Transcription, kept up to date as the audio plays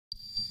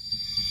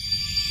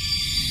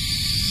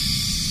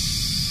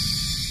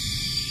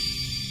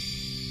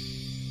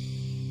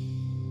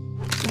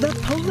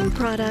Polar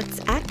Products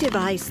Active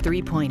Ice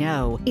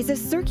 3.0 is a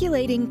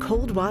circulating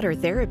cold water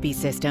therapy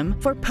system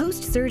for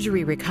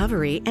post-surgery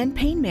recovery and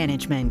pain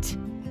management.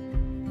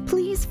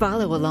 Please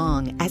follow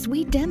along as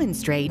we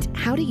demonstrate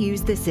how to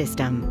use the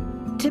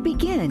system. To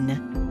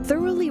begin,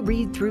 thoroughly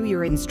read through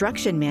your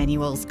instruction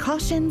manual's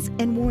cautions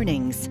and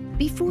warnings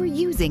before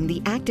using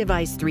the Active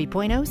Ice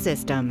 3.0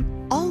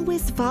 system.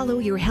 Always follow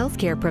your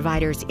healthcare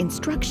provider's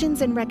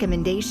instructions and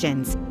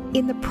recommendations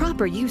in the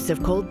proper use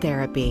of cold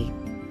therapy.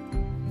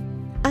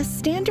 A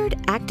standard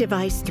Active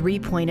Ice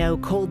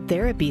 3.0 cold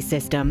therapy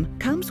system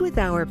comes with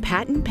our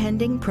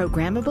patent-pending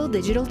programmable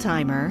digital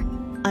timer,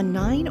 a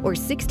 9 or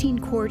 16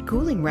 quart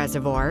cooling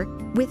reservoir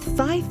with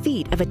 5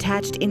 feet of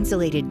attached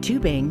insulated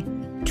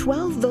tubing,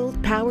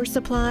 12-volt power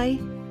supply,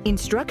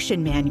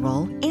 instruction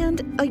manual,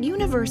 and a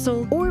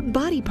universal or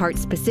body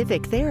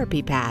part-specific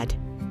therapy pad.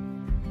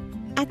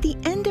 At the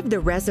end of the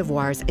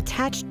reservoir's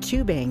attached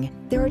tubing,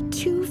 there are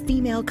 2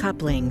 female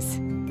couplings.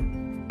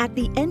 At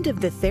the end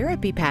of the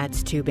therapy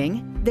pad's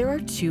tubing, there are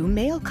 2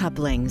 male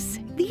couplings.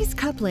 These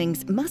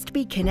couplings must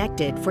be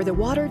connected for the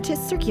water to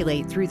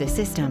circulate through the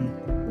system.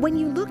 When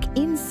you look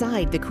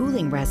inside the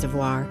cooling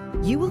reservoir,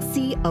 you will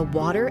see a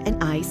water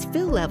and ice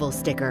fill level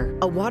sticker,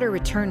 a water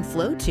return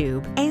flow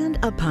tube, and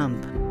a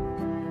pump.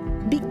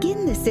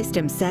 Begin the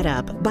system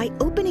setup by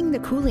opening the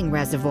cooling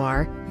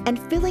reservoir and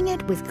filling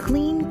it with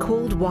clean,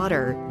 cold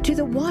water to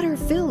the water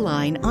fill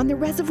line on the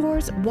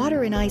reservoir's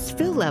water and ice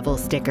fill level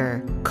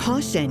sticker.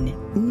 Caution: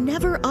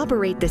 never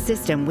operate the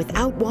system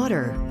without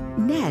water.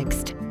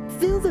 Next,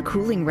 fill the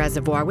cooling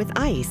reservoir with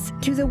ice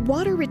to the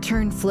water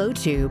return flow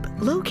tube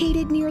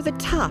located near the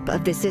top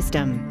of the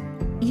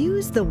system.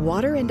 Use the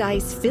water and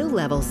ice fill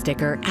level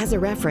sticker as a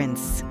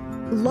reference.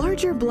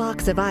 Larger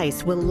blocks of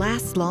ice will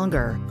last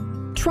longer.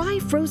 Try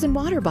frozen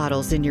water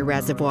bottles in your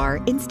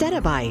reservoir instead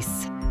of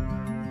ice.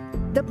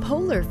 The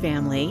Polar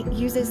family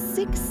uses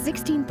 6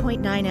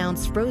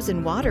 16.9-ounce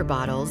frozen water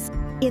bottles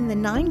in the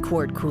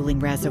 9-quart cooling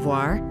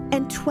reservoir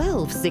and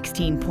 12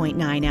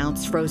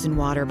 16.9-ounce frozen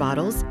water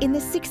bottles in the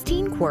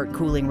 16-quart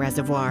cooling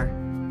reservoir.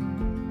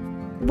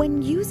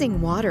 When using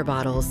water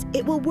bottles,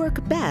 it will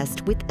work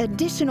best with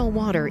additional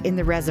water in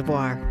the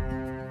reservoir.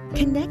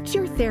 Connect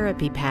your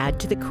therapy pad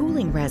to the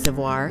cooling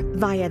reservoir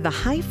via the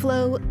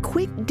high-flow,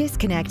 quick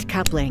disconnect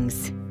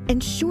couplings.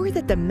 Ensure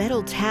that the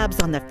metal tabs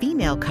on the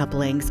female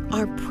couplings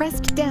are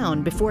pressed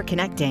down before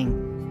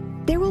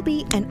connecting. There will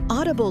be an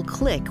audible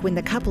click when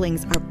the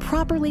couplings are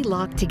properly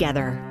locked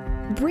together.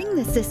 Bring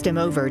the system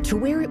over to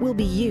where it will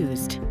be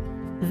used.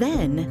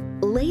 Then,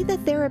 lay the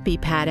therapy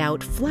pad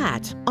out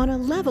flat on a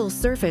level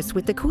surface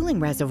with the cooling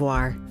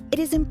reservoir. It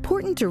is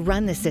important to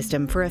run the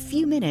system for a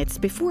few minutes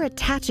before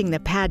attaching the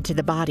pad to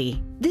the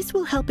body. This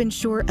will help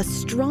ensure a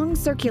strong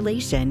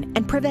circulation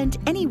and prevent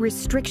any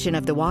restriction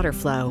of the water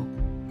flow.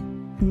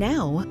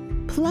 Now,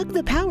 plug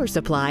the power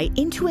supply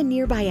into a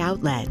nearby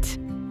outlet.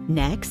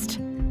 Next,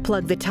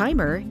 plug the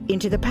timer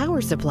into the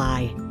power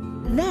supply.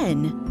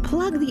 Then,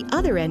 plug the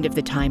other end of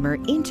the timer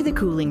into the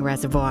cooling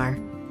reservoir.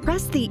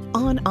 Press the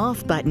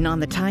on-off button on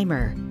the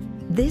timer.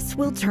 This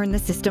will turn the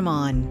system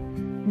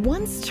on.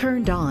 Once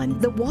turned on,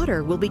 the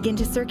water will begin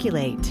to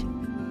circulate.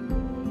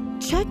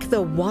 Check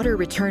the water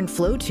return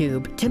flow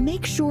tube to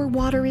make sure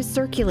water is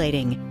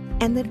circulating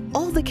and that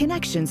all the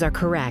connections are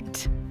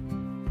correct.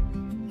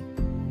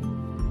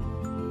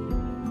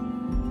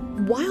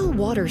 While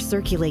water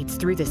circulates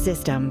through the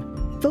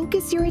system,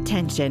 focus your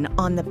attention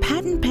on the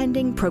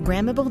patent-pending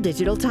programmable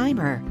digital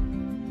timer.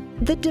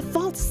 The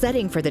default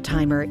setting for the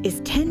timer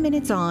is 10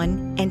 minutes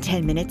on and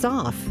 10 minutes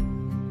off.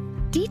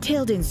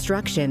 Detailed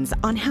instructions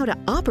on how to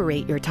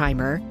operate your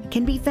timer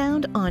can be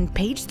found on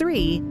page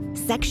 3,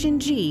 section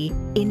G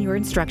in your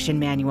instruction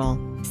manual.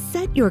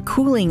 Set your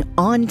cooling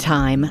on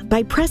time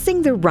by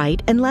pressing the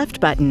right and left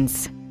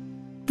buttons.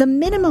 The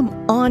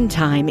minimum on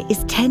time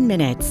is 10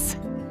 minutes.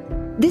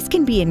 This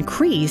can be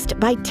increased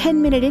by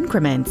 10-minute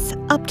increments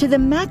up to the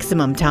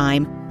maximum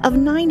time of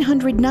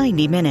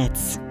 990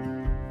 minutes.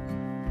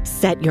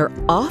 Set your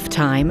off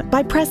time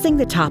by pressing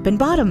the top and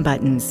bottom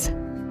buttons.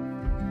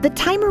 The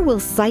timer will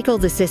cycle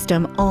the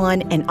system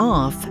on and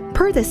off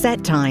per the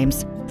set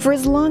times for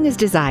as long as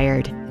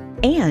desired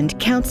and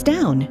counts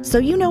down so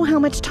you know how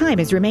much time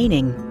is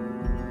remaining.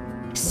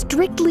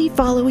 Strictly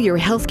follow your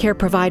healthcare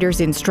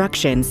provider's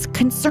instructions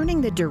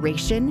concerning the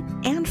duration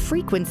and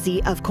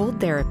frequency of cold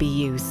therapy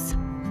use.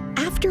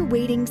 After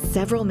waiting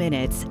several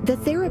minutes, the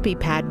therapy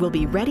pad will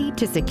be ready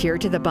to secure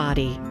to the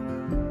body.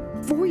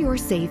 For your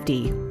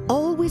safety,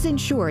 always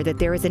ensure that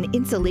there is an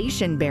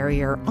insulation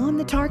barrier on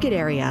the target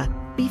area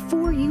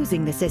before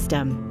using the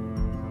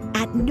system.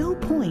 At no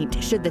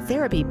point should the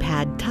therapy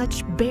pad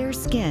touch bare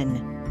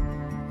skin.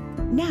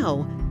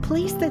 Now,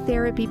 place the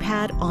therapy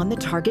pad on the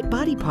target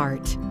body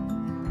part.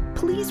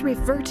 Please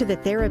refer to the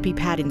therapy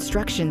pad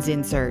instructions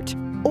insert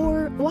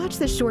or watch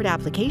the short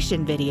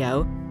application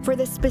video for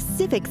the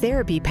specific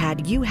therapy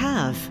pad you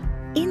have.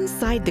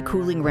 Inside the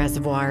cooling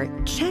reservoir,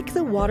 check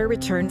the water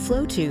return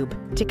flow tube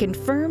to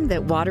confirm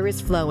that water is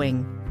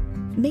flowing.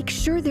 Make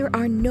sure there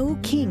are no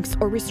kinks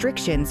or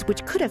restrictions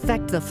which could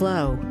affect the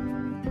flow.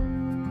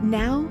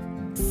 Now,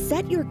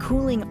 Set your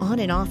cooling on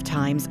and off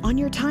times on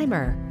your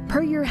timer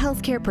per your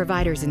healthcare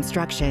provider's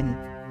instruction.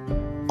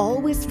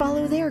 Always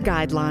follow their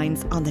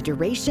guidelines on the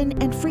duration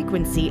and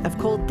frequency of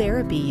cold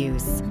therapy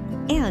use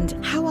and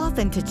how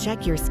often to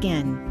check your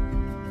skin.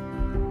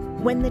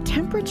 When the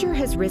temperature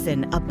has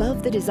risen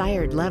above the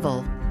desired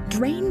level,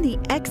 drain the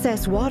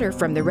excess water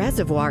from the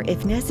reservoir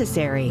if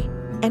necessary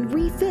and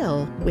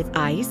refill with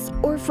ice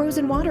or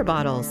frozen water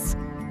bottles.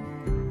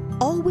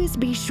 Always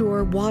be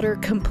sure water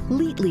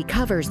completely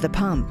covers the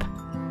pump.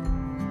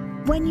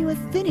 When you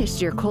have finished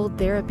your cold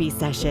therapy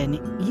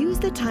session, use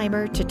the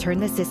timer to turn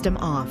the system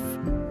off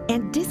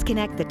and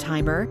disconnect the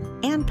timer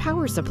and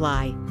power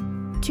supply.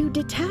 To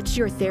detach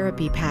your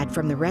therapy pad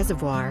from the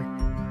reservoir,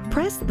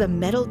 press the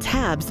metal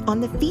tabs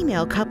on the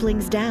female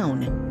couplings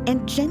down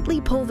and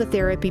gently pull the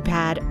therapy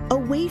pad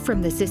away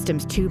from the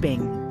system's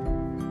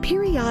tubing.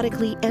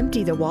 Periodically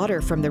empty the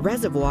water from the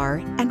reservoir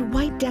and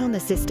wipe down the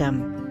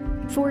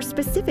system. For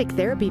specific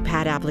therapy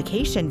pad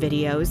application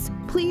videos,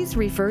 please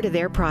refer to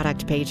their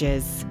product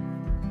pages.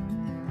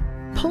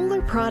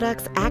 Polar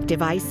Products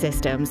Active Ice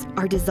Systems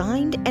are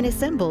designed and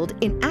assembled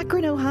in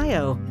Akron,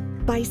 Ohio,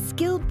 by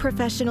skilled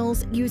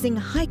professionals using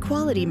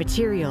high-quality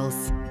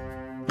materials.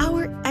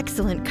 Our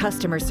excellent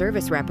customer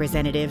service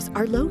representatives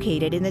are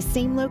located in the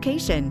same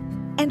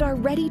location and are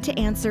ready to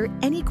answer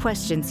any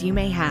questions you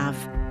may have.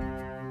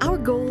 Our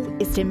goal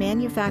is to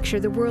manufacture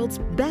the world's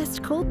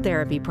best cold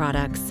therapy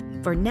products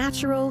for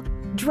natural,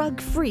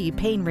 drug-free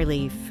pain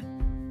relief.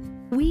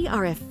 We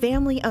are a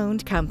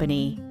family-owned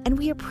company, and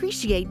we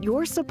appreciate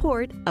your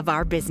support of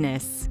our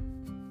business.